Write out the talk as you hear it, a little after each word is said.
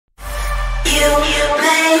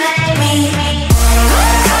make me.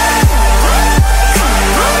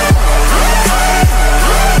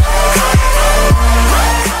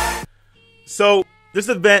 So this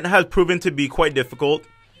event has proven to be quite difficult.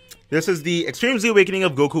 This is the Extreme Z Awakening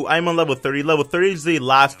of Goku. I'm on level 30. Level 30 is the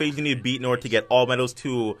last phase you need to beat in order to get all medals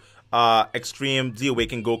to Extreme Z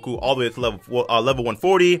Awaken Goku all the way to level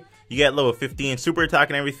 140. You get level 15 super attack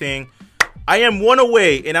and everything. I am one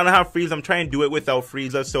away and I don't have Frieza. I'm trying to do it without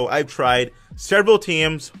Frieza. So I've tried several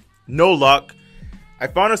teams. No luck. I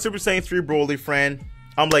found a Super Saiyan 3 Broly friend.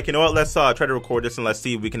 I'm like, you know what? Let's try to record this and let's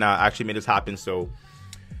see if we can actually make this happen. So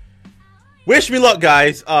wish me luck,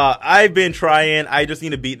 guys. I've been trying. I just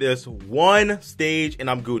need to beat this one stage and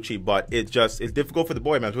I'm Gucci. But it's difficult for the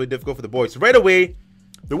boy, man. It's really difficult for the boy. So right away,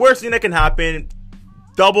 the worst thing that can happen,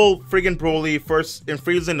 double friggin' Broly first and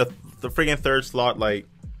Frieza in the friggin' third slot. Like,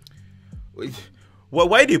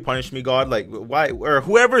 why do you punish me, God? Like, why? Or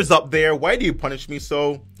whoever's up there, why do you punish me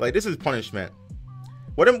so? Like, this is punishment.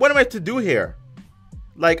 What am I to do here?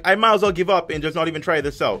 Like, I might as well give up and just not even try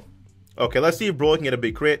this out. Okay, let's see if Broly can get a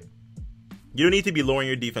big crit. You don't need to be lowering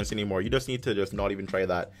your defense anymore. You just need to just not even try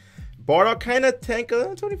that. Bardock kind of tank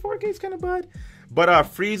 24k is kind of bad. But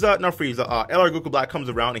Frieza, LR Goku Black comes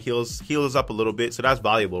around and heals up a little bit. So that's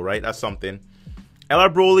valuable, right? That's something.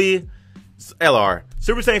 LR Broly, LR.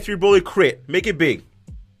 Super Saiyan 3 Broly crit. Make it big.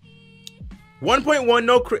 1.1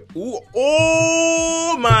 no crit. Ooh,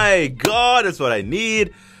 oh my god, that's what I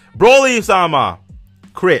need. Broly-sama.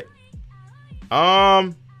 Crit.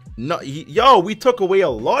 No, yo, we took away a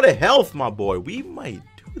lot of health, my boy. We might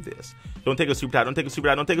do this. Don't take a super attack. Don't take a super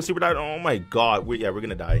attack. Don't take a super attack. Oh my god. We're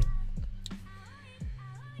gonna die.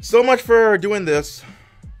 So much for doing this.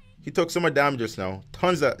 He took so much damage just now.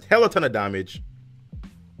 Hella ton of damage.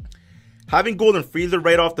 Having Golden Frieza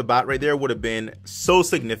right off the bat right there would have been so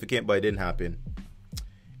significant, but it didn't happen.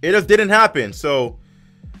 It just didn't happen. So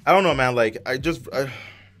I don't know, man. Like, this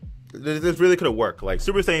really could have worked. Like,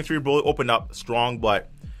 Super Saiyan 3 Broly opened up strong, but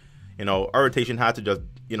you know, our rotation had to just,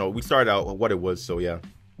 you know, we started out what it was, so yeah.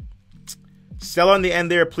 Cell on the end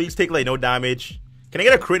there, please take like no damage. Can I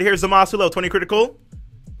get a crit here, Zamasu, level 20 critical?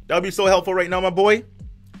 That would be so helpful right now, my boy.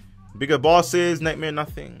 Bigger bosses, Nightmare,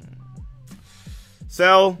 nothing.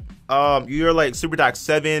 Cell, you're like super attack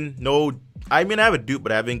 7. No, I mean I have a dupe,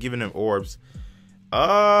 but I haven't given him orbs.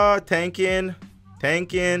 Tanking.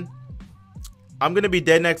 I'm gonna be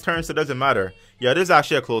dead next turn, so it doesn't matter. Yeah, this is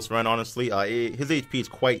actually a close run, honestly. His HP is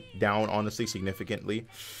quite down, honestly, significantly.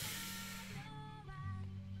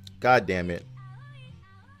 God damn it.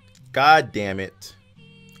 God damn it.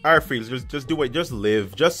 Alright, Frieza, just do it. Just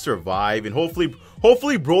live. Just survive. And hopefully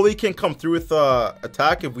Broly can come through with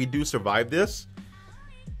attack if we do survive this.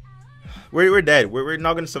 We're dead. We're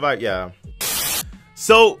not gonna survive. Yeah.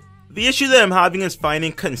 So, the issue that I'm having is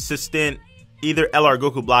finding consistent either LR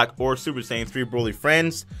Goku Black or Super Saiyan 3 Broly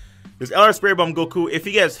friends. There's LR Spirit Bomb Goku. If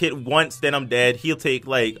he gets hit once, then I'm dead. He'll take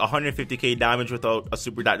like 150k damage without a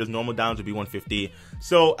super attack. His normal damage would be 150.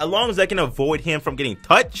 So as long as I can avoid him from getting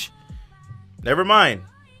touched, never mind.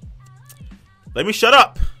 Let me shut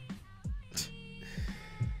up.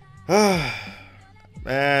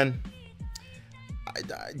 Man,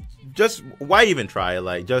 just why even try?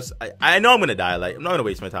 Like, I know I'm gonna die. Like, I'm not gonna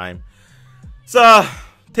waste my time. So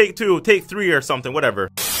take 2, take 3 or something, whatever.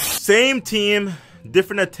 Same team,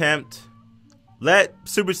 different attempt. Let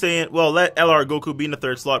Super Saiyan, well, let LR Goku be in the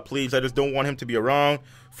third slot, please. I just don't want him to be wrong.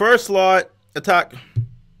 First slot, attack.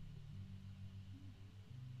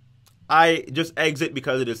 I just exit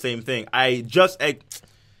because of the same thing. I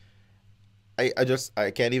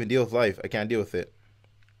can't even deal with life. I can't deal with it.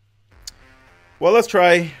 Well, let's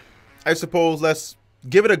try. I suppose let's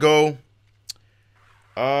give it a go.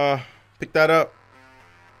 Pick that up.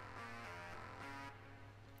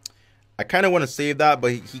 I kind of want to save that,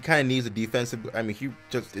 but he kind of needs a defensive. I mean,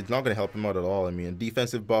 it's not going to help him out at all. I mean, a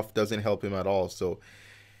defensive buff doesn't help him at all. So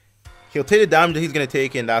he'll take the damage that he's going to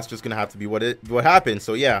take, and that's just going to have to be what happens.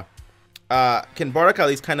 So yeah, can Bardock at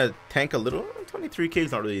least kind of tank a little? 23k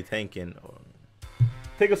is not really tanking.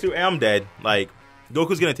 Take us through. I'm dead. Like,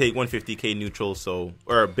 Goku's going to take 150k neutral, so,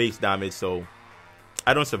 or base damage. So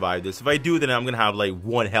I don't survive this. If I do, then I'm going to have like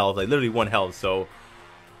 1 health, like literally 1 health. So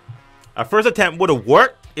our first attempt would have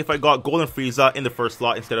worked if I got Golden Frieza in the first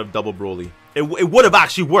slot instead of double Broly. It would have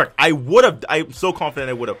actually worked. I'm so confident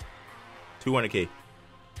I would have. 200k.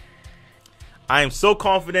 I am so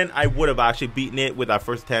confident I would have actually beaten it with that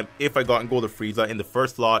first attempt if I got Golden Frieza in the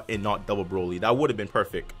first slot and not double Broly. That would have been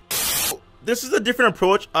perfect. This is a different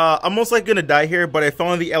approach. I'm most likely gonna die here, but I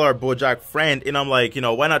found the LR Bojack friend, and I'm like, you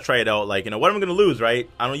know, why not try it out? Like, you know, what am I gonna lose, right?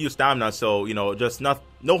 I don't use stamina, so, you know, just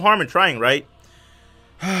no harm in trying, right?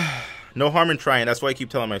 No harm in trying. That's why I keep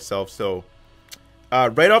telling myself. So,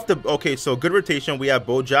 right off the... Okay, so good rotation. We have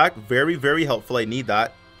Bojack. Very, very helpful. I need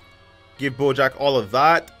that. Give Bojack all of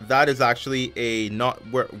that. That is actually a not...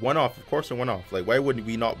 We're one off. Of course, we're one off. Like, why would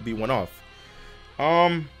we not be one off?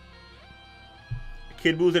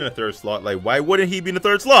 Kid Boo's in the third slot. Like, why wouldn't he be in the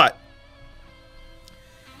third slot?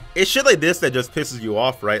 It's shit like this that just pisses you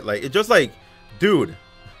off, right? Like, it's just like, dude,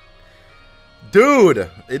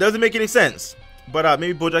 it doesn't make any sense. But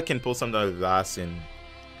maybe Bojack can pull something out of his ass and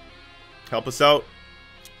help us out.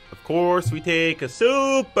 Of course, we take a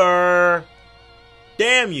super.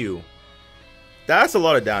 Damn you. That's a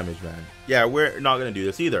lot of damage, man. Yeah, we're not gonna do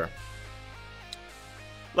this either.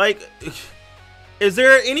 Like, is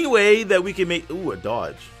there any way that we can make... Ooh, a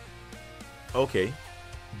dodge. Okay.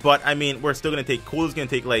 But, I mean, we're still going to take... Cool's going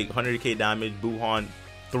to take, like, 100k damage. Buhan,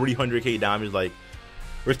 300k damage. Like,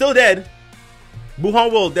 we're still dead.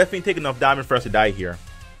 Buhan will definitely take enough damage for us to die here.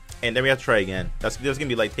 And then we have to try again. That's going to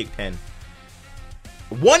be, like, take 10.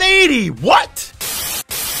 180! What?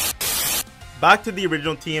 Back to the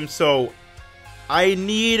original team. So, I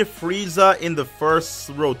need Frieza in the first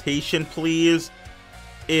rotation, please.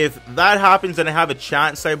 If that happens, then I have a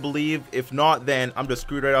chance, I believe. If not, then I'm just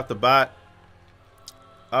screwed right off the bat.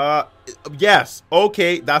 Yes.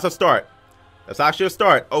 Okay, that's a start. That's actually a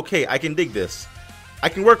start. Okay, I can dig this. I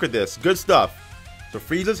can work with this. Good stuff. So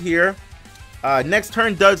Frieza's here. Next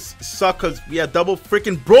turn does suck because we have double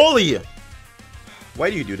freaking Broly. Why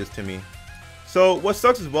do you do this to me? So what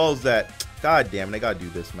sucks as well is that, god damn it, I gotta do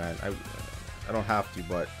this, man. I don't have to,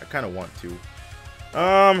 but I kind of want to.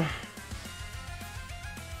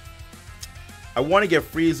 I want to get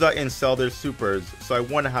Frieza and sell their supers, so I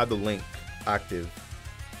want to have the link active.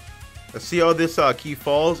 Let's see how this key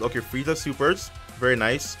falls. Okay, Frieza supers, very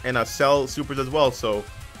nice, and Cell supers as well. So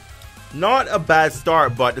not a bad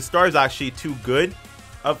start, but the start is actually too good.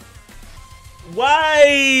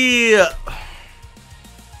 Why?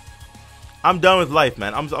 I'm done with life,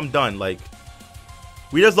 man. I'm done. Like,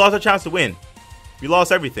 we just lost a chance to win. We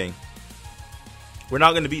lost everything. We're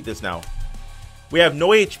not gonna beat this now. We have no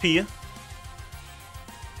HP.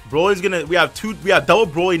 Broly's gonna. We have double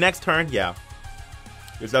Broly next turn. Yeah,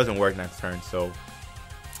 this doesn't work next turn. So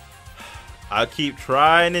I'll keep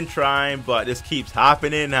trying and trying, but this keeps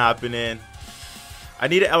happening. I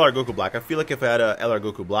need an LR Goku Black. I feel like if I had a LR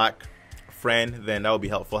Goku Black friend, then that would be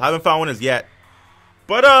helpful. Haven't found one as yet,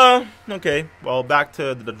 but okay. Well, back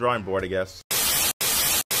to the drawing board, I guess.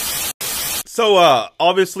 So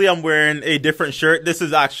obviously I'm wearing a different shirt. This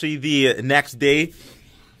is actually the next day.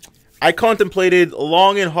 I contemplated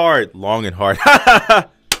long and hard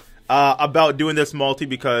about doing this multi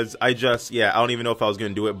because I don't even know if I was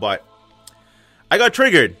gonna do it, but I got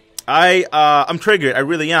triggered. I'm triggered. I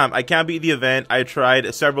really am. I can't beat the event. I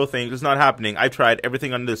tried several things. It's not happening. I tried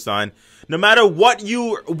everything under the sun. No matter what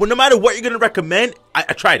you're gonna recommend, I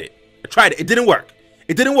tried it. It didn't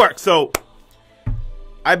work. So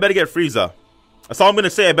I better get Frieza. That's all I'm gonna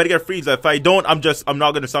say. I better get Frieza. If I don't, I'm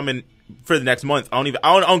not gonna summon for the next month. I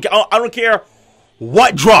don't care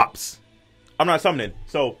what drops. I'm not summoning.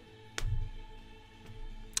 So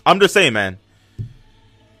I'm just saying, man.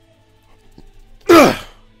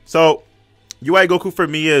 So UI Goku for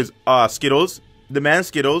me is Skittles. The man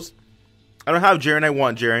Skittles. I don't have Jiren. I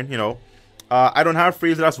want Jiren. You know. I don't have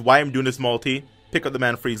Frieza. That's why I'm doing this multi. Pick up the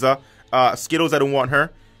man Frieza. Skittles. I don't want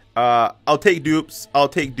her. I'll take dupes.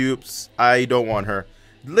 I don't want her.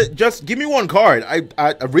 Just give me one card.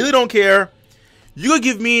 I really don't care. You could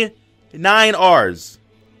give me 9 Rs.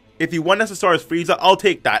 If you want us to start as Frieza, I'll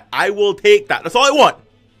take that. I will take that. That's all I want.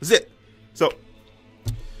 That's it. So,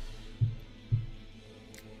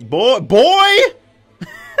 boy,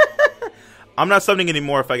 I'm not summoning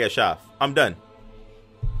anymore if I get Shaft. I'm done.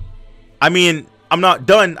 I mean, I'm not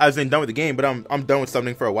done as in done with the game, but I'm done with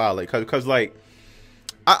summoning for a while. Like, cause like,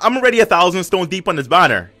 I'm already 1,000 stones deep on this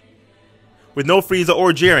banner with no Frieza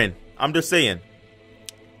or Jiren. I'm just saying.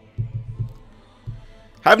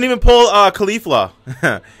 Haven't even pulled Caulifla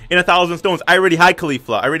in 1,000 stones. I already had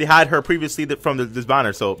Caulifla. I already had her previously from this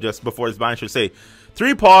banner. So just before this banner, I should say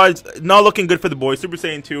 3 pods. Not looking good for the boys. Super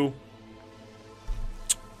Saiyan 2.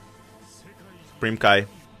 Supreme Kai.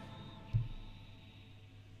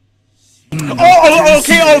 Oh,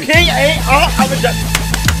 okay. Hey, I'm a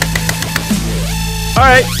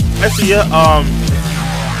Alright, I see ya.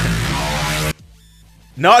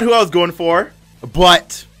 Not who I was going for,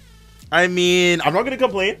 but I mean, I'm not gonna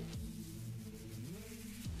complain.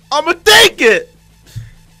 I'm gonna take it.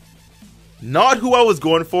 Not who I was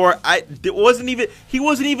going for. He wasn't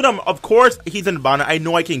even of course he's in the banner. I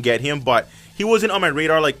know I can get him, but he wasn't on my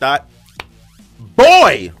radar like that.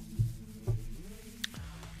 Boy!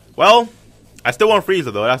 Well, I still want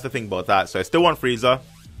Frieza, though. That's the thing about that. So I still want Frieza.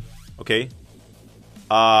 Okay.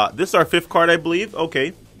 This is our 5th card, I believe.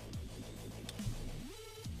 Okay.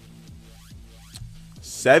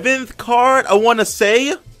 7th card, I want to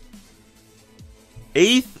say.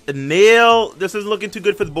 8th, Nail. This is looking too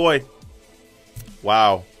good for the boy.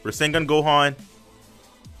 Wow. Rasengan Gohan.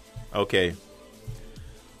 Okay.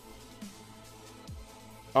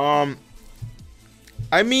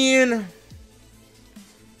 I mean,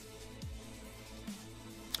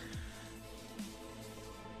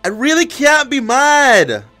 I really can't be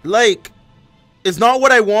mad. Like, it's not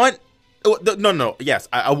what I want. No. Yes,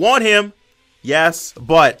 I want him. Yes,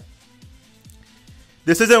 but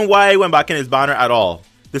this isn't why I went back in his banner at all.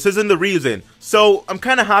 This isn't the reason. So I'm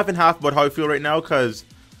kind of half and half about how I feel right now, because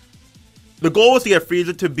the goal was to get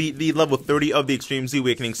Frieza to beat the level 30 of the Extreme Z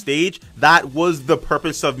Awakening stage. That was the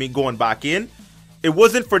purpose of me going back in. It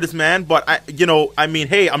wasn't for this man, but I mean,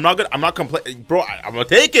 hey, I'm not complaining, bro. I'm gonna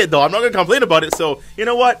take it though. I'm not gonna complain about it. So you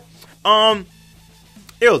know what?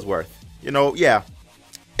 It was worth. Yeah,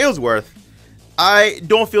 it was worth. I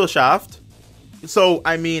don't feel shaft. So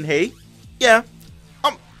I mean, hey, yeah,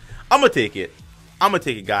 I'm gonna take it. I'm gonna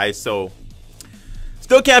take it, guys. So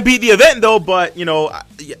still can't beat the event though, but I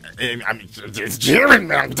mean, it's cheering,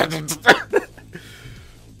 man.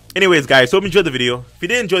 Anyways, guys, hope you enjoyed the video. If you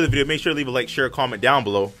did enjoy the video, make sure to leave a like, share, comment down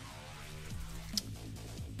below.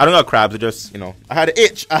 I don't got crabs. I just, I had an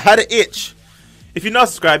itch. I had an itch. If you're not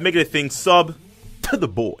subscribed, make it a thing. Sub to the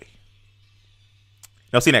boy.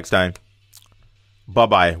 I'll see you next time.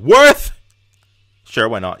 Bye-bye. Worth? Sure,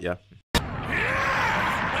 why not? Yeah.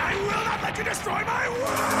 I will not let you destroy my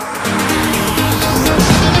world!